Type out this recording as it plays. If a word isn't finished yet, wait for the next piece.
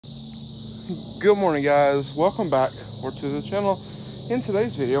Good morning, guys. Welcome back to the channel. In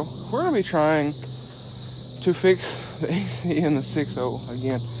today's video, we're going to be trying to fix the AC in the 6.0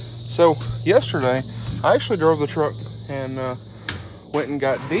 again. So yesterday, I actually drove the truck and went and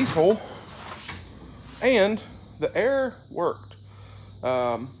got diesel, and the air worked.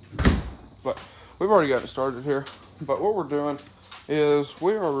 But we've already got it started here. But what we're doing is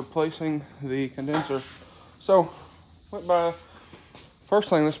we are replacing the condenser. So went by first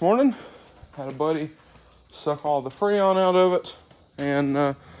thing this morning, had a buddy suck all the Freon out of it,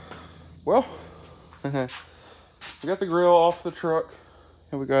 and well, we got the grill off the truck,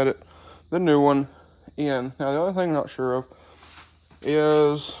 and we got the new one in. Now the only thing I'm not sure of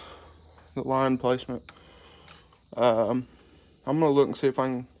is the line placement. I'm gonna look and see if I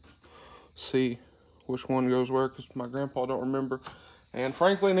can see which one goes where, because my grandpa don't remember, and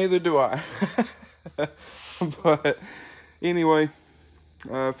frankly neither do I. But anyway,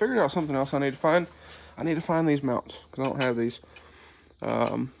 figured out something else I need to find. I need to find these mounts because I don't have these.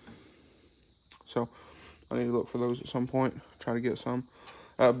 So I need to look for those at some point, try to get some.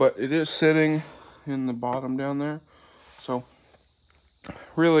 But it is sitting in the bottom down there, so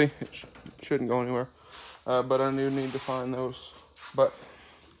really it shouldn't go anywhere. But I do need to find those. But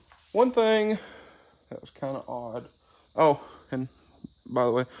one thing that was kind of odd. Oh, and by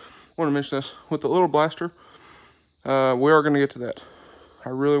the way, I want to mention this with the little blaster. We are going to get to that. I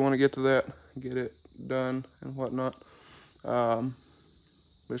really want to get to that, get it done and whatnot.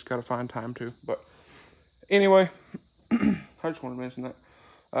 We just got to find time to. But anyway, I just want to mention that.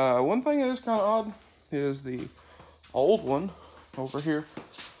 One thing that is kind of odd is the old one over here.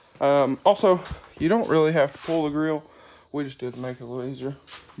 Also, you don't really have to pull the grill. We just did make it a little easier.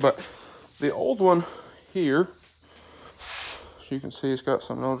 But the old one here, as you can see, it's got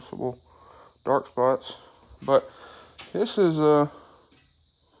some noticeable dark spots. But this is a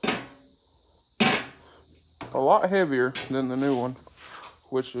lot heavier than the new one,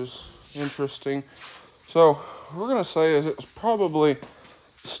 which is interesting. So we're gonna say is it's probably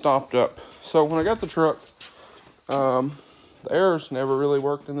stopped up. So when I got the truck, the air's never really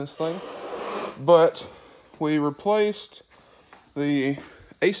worked in this thing, but we replaced the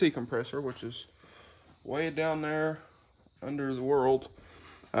AC compressor, which is way down there under the world.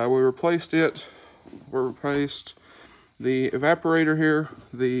 We replaced it. We replaced the evaporator here,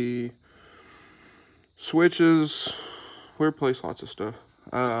 the switches. We replaced lots of stuff,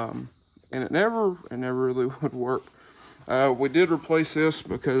 and it never really would work. We did replace this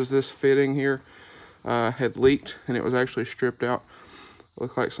because this fitting here had leaked, and it was actually stripped out.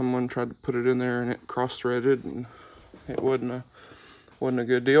 Looked like someone tried to put it in there and it cross-threaded, and it wasn't a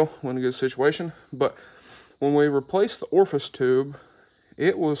good deal, wasn't a good situation. But when we replaced the orifice tube,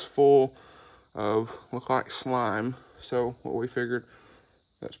 it was full of, looked like slime. So what we figured,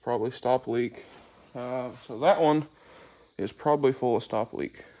 that's probably stop leak. So that one is probably full of stop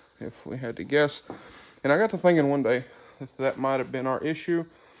leak, if we had to guess. And I got to thinking one day that might have been our issue,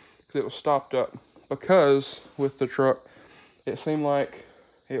 because it was stopped up. Because with the truck, it seemed like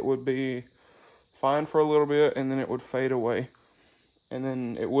it would be fine for a little bit, and then it would fade away, and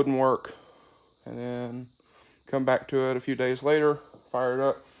then it wouldn't work, and then come back to it a few days later, fire it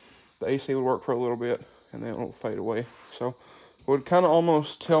up, the AC would work for a little bit, and then it will fade away. So it would kind of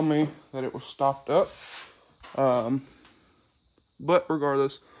almost tell me that it was stopped up. But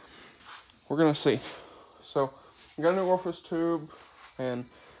regardless, we're gonna see. So I got a new orifice tube, and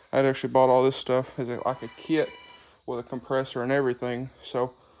I'd actually bought all this stuff as like a kit with a compressor and everything.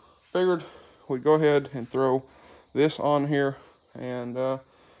 So figured we'd go ahead and throw this on here, and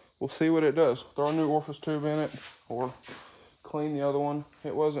we'll see what it does. Throw a new orifice tube in it, or clean the other one.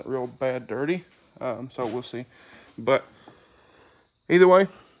 It wasn't real bad dirty, so we'll see. But either way,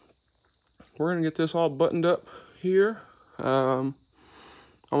 we're gonna get this all buttoned up here. I'm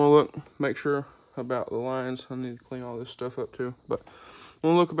gonna look, make sure about the lines. I need to clean all this stuff up too, but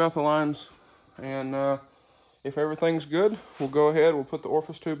we'll look about the lines, and if everything's good, we'll go ahead, we'll put the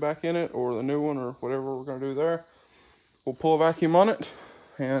orifice tube back in it, or the new one, or whatever we're gonna do there. We'll pull a vacuum on it,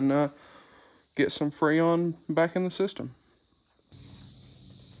 and get some Freon back in the system.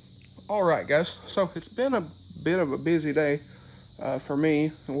 All right, guys, so it's been a bit of a busy day for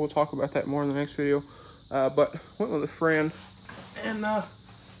me, and we'll talk about that more in the next video. But went with a friend, and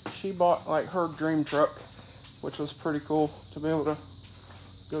she bought like her dream truck, which was pretty cool to be able to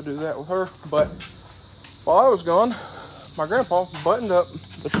go do that with her. But while I was gone, my grandpa buttoned up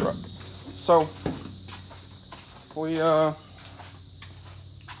the truck. So we I'll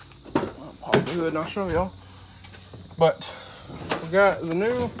pop the hood and I'll show y'all. But we got the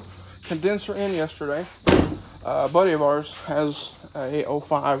new condenser in yesterday. A buddy of ours has a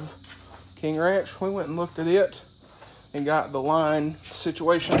 05 King Ranch. We went and looked at it and got the line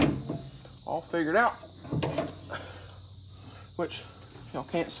situation all figured out, which y'all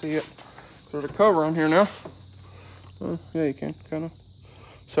can't see it. There's a cover on here now. Yeah, you can, kind of.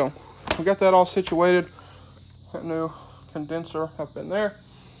 So we got that all situated. That new condenser up in there.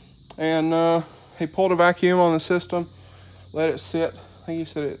 And he pulled a vacuum on the system, let it sit. I think he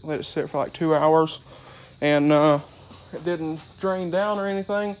said it let it sit for like 2 hours. And it didn't drain down or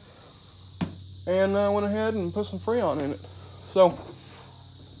anything. And went ahead and put some Freon in it. So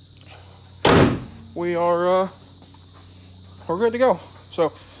we're good to go.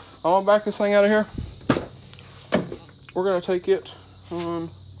 So I'm gonna back this thing out of here. We're gonna take it on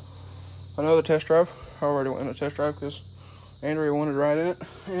another test drive. I already went on a test drive because Andrea wanted to ride in it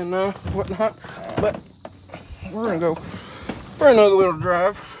and whatnot. But we're gonna go for another little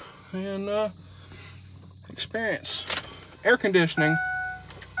drive and experience air conditioning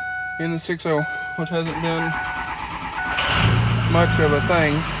in the 6.0, which hasn't been much of a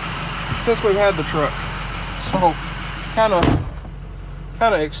thing since we've had the truck. So kind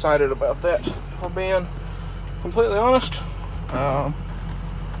of excited about that, if I'm being completely honest,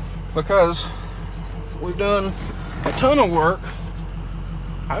 because we've done a ton of work.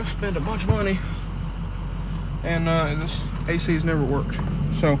 I've spent a bunch of money, and this AC has never worked.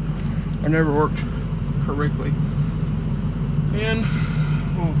 So I never worked correctly, and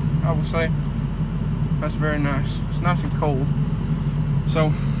well, I will say that's very nice. It's nice and cold.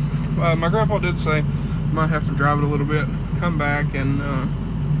 So my grandpa did say I might have to drive it a little bit, come back and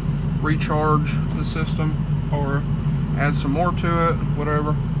recharge the system or add some more to it,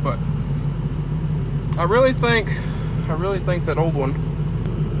 whatever. But I really think that old one.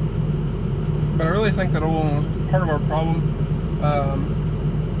 But I really think that old one was part of our problem,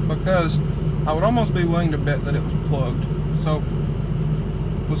 because I would almost be willing to bet that it was plugged. So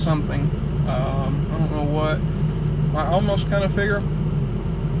with something, I don't know what. I almost kind of figure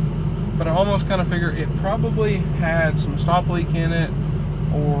it probably had some stop leak in it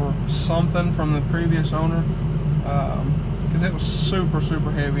or something from the previous owner, because it was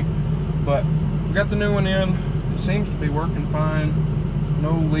super heavy. But we got the new one in. It seems to be working fine.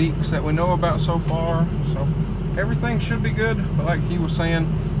 No leaks that we know about so far, so everything should be good. But like he was saying,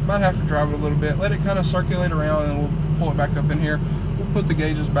 might have to drive it a little bit, let it kind of circulate around, and we'll pull it back up in here. We'll put the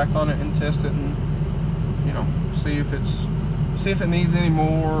gauges back on it and test it, and you know, see if it needs any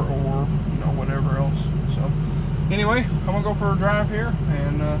more, or you know, whatever else. So anyway, I'm gonna go for a drive here,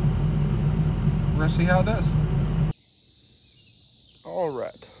 and we're gonna see how it does. All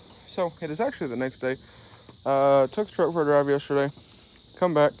right, so it is actually the next day. Took the truck for a drive yesterday,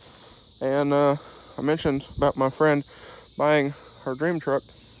 come back, and I mentioned about my friend buying her dream truck.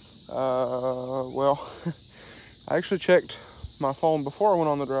 Well, I actually checked my phone before I went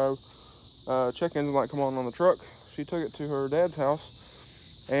on the drive. Check engine light come on the truck. She took it to her dad's house,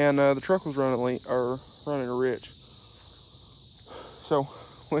 and the truck was running a rich. So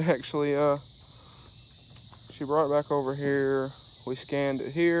we actually she brought it back over here. We scanned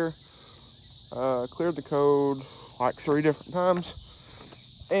it here, cleared the code like 3 different times,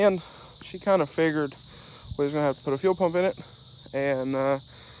 and she kind of figured we was gonna have to put a fuel pump in it, and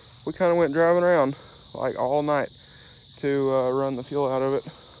we kind of went driving around like all night to run the fuel out of it.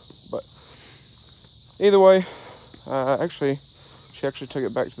 But either way, she actually took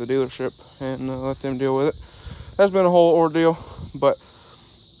it back to the dealership and let them deal with it. That's been a whole ordeal, but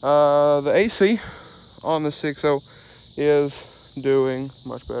the AC on the 6.0 is doing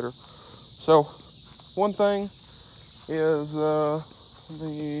much better. So one thing is there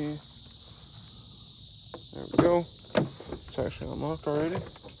we go. It's actually unlocked already.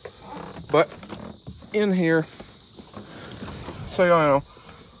 But in here, so y'all know,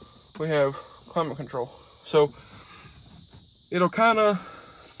 we have climate control. So it'll kind of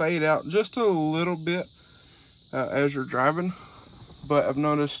fade out just a little bit as you're driving. But I've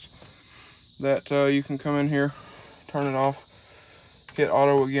noticed that you can come in here, turn it off, hit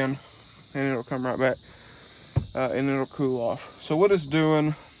auto again, and it'll come right back, and it'll cool off. So what it's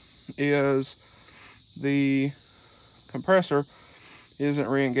doing is the compressor isn't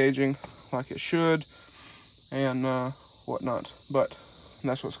re-engaging like it should, and whatnot. But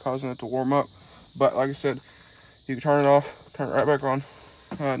that's what's causing it to warm up. But like I said, you can turn it off, turn it right back on,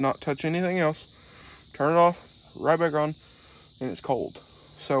 not touch anything else, turn it off, right back on, and it's cold.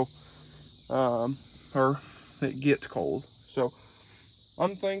 So or it gets cold. So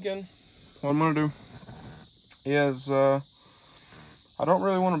I'm thinking what I'm gonna do is I don't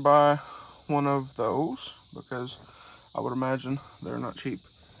really want to buy one of those, because I would imagine they're not cheap,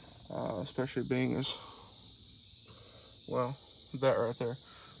 especially being as well that right there.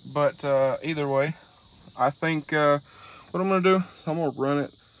 But either way, I think what I'm gonna do is I'm gonna run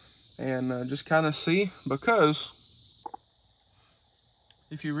it and just kind of see, because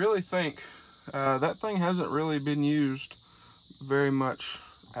if you really think, that thing hasn't really been used very much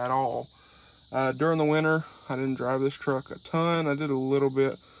at all. During the winter, I didn't drive this truck a ton. I did a little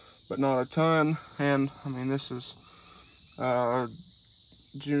bit, but not a ton. And I mean, this is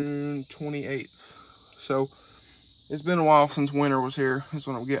June 28th. So it's been a while since winter was here, is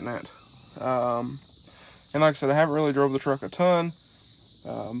what I'm getting at. And like I said, I haven't really drove the truck a ton.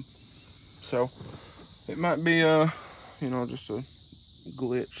 So it might be you know, just a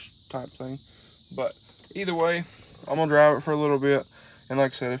glitch type thing. But either way, I'm gonna drive it for a little bit. And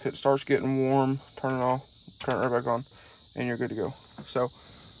like I said, if it starts getting warm, turn it off, turn it right back on, and you're good to go. So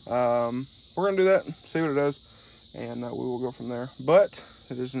we're gonna do that, see what it does, and we will go from there. But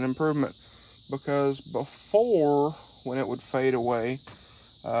it is an improvement, because before, when it would fade away,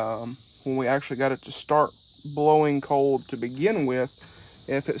 when we actually got it to start blowing cold to begin with,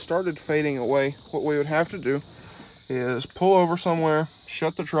 if it started fading away, what we would have to do is pull over somewhere,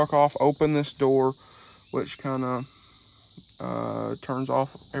 shut the truck off, open this door, which kind of turns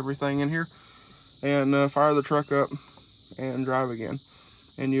off everything in here, and fire the truck up and drive again.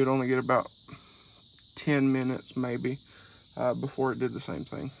 And you'd only get about 10 minutes maybe before it did the same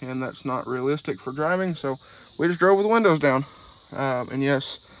thing, and that's not realistic for driving. So we just drove with the windows down. And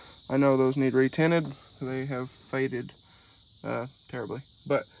yes, I know those need retinted. They have faded terribly.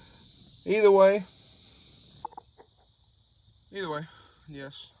 But either way,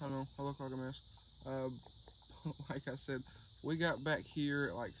 yes, I know I look like a mess. Like I said, we got back here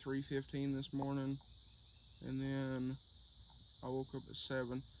at like 3:15 this morning, and then I woke up at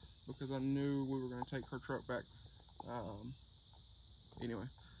 7 because I knew we were going to take her truck back. Anyway,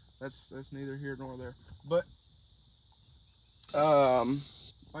 that's neither here nor there. But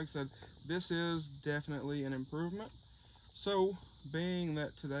like I said, this is definitely an improvement. So, being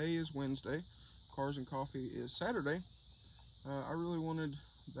that today is Wednesday, Cars and Coffee is Saturday, I really wanted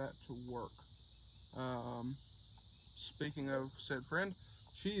that to work. Speaking of said friend,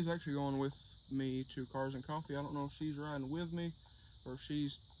 she's actually going with me to Cars and Coffee. I don't know if she's riding with me or if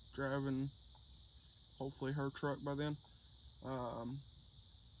she's driving, hopefully, her truck by then.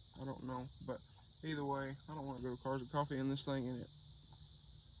 I don't know, but either way, I don't want to go to Cars and Coffee in this thing and it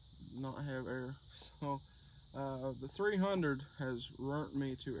not have air. So the 300 has ruined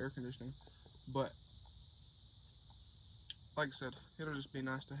me to air conditioning, but like I said, it'll just be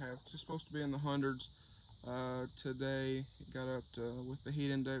nice to have. It's just supposed to be in the hundreds. Today it got up to, with the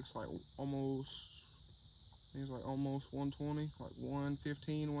heat index, like almost, I think it's like almost 120, like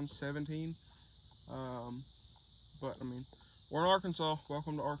 115, 117. But I mean, we're in Arkansas.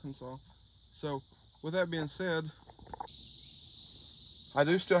 Welcome to Arkansas. So with that being said, I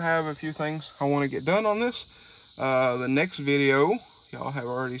do still have a few things I want to get done on this. The next video y'all have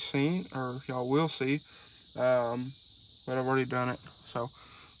already seen, or y'all will see, but I've already done it. So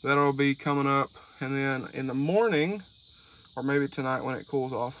that'll be coming up. And then in the morning, or maybe tonight when it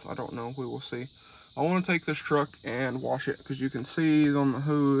cools off, I don't know, we will see. I want to take this truck and wash it, because you can see on the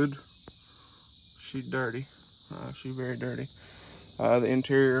hood, she's dirty. She's very dirty. The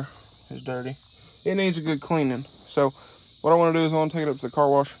interior is dirty. It needs a good cleaning. So what I want to do is I want to take it up to the car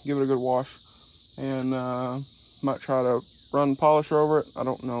wash, give it a good wash, and might try to run polisher over it. I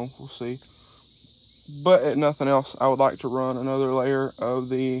don't know, we'll see. But if nothing else, I would like to run another layer of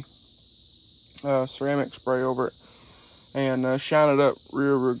the ceramic spray over it and shine it up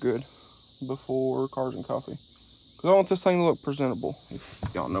real good before Cars and Coffee, because I want this thing to look presentable, if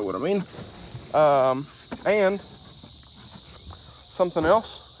y'all know what I mean. And something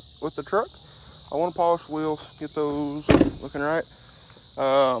else with the truck, I want to polish the wheels, get those looking right.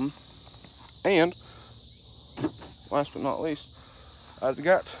 And last but not least, I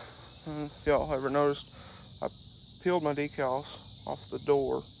got, if y'all ever noticed, I peeled my decals off the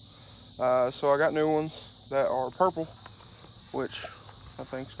door. So I got new ones that are purple, which I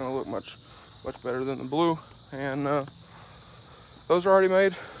think is going to look much better than the blue. And those are already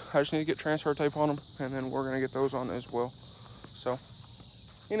made. I just need to get transfer tape on them, and then we're going to get those on as well. So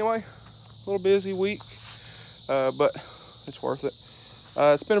anyway, a little busy week, but it's worth it.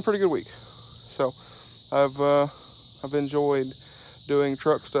 It's been a pretty good week. So I've enjoyed doing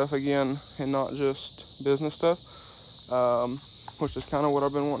truck stuff again and not just business stuff, which is kind of what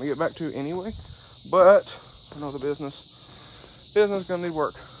I've been wanting to get back to anyway. But I know the business is gonna need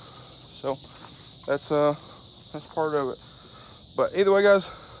work, so that's part of it. But either way, guys,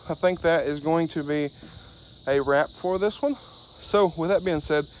 I think that is going to be a wrap for this one. So with that being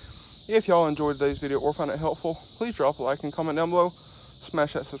said, if y'all enjoyed today's video or found it helpful, please drop a like and comment down below.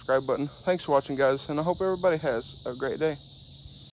 smash that subscribe button. Thanks for watching, guys, and I hope everybody has a great day.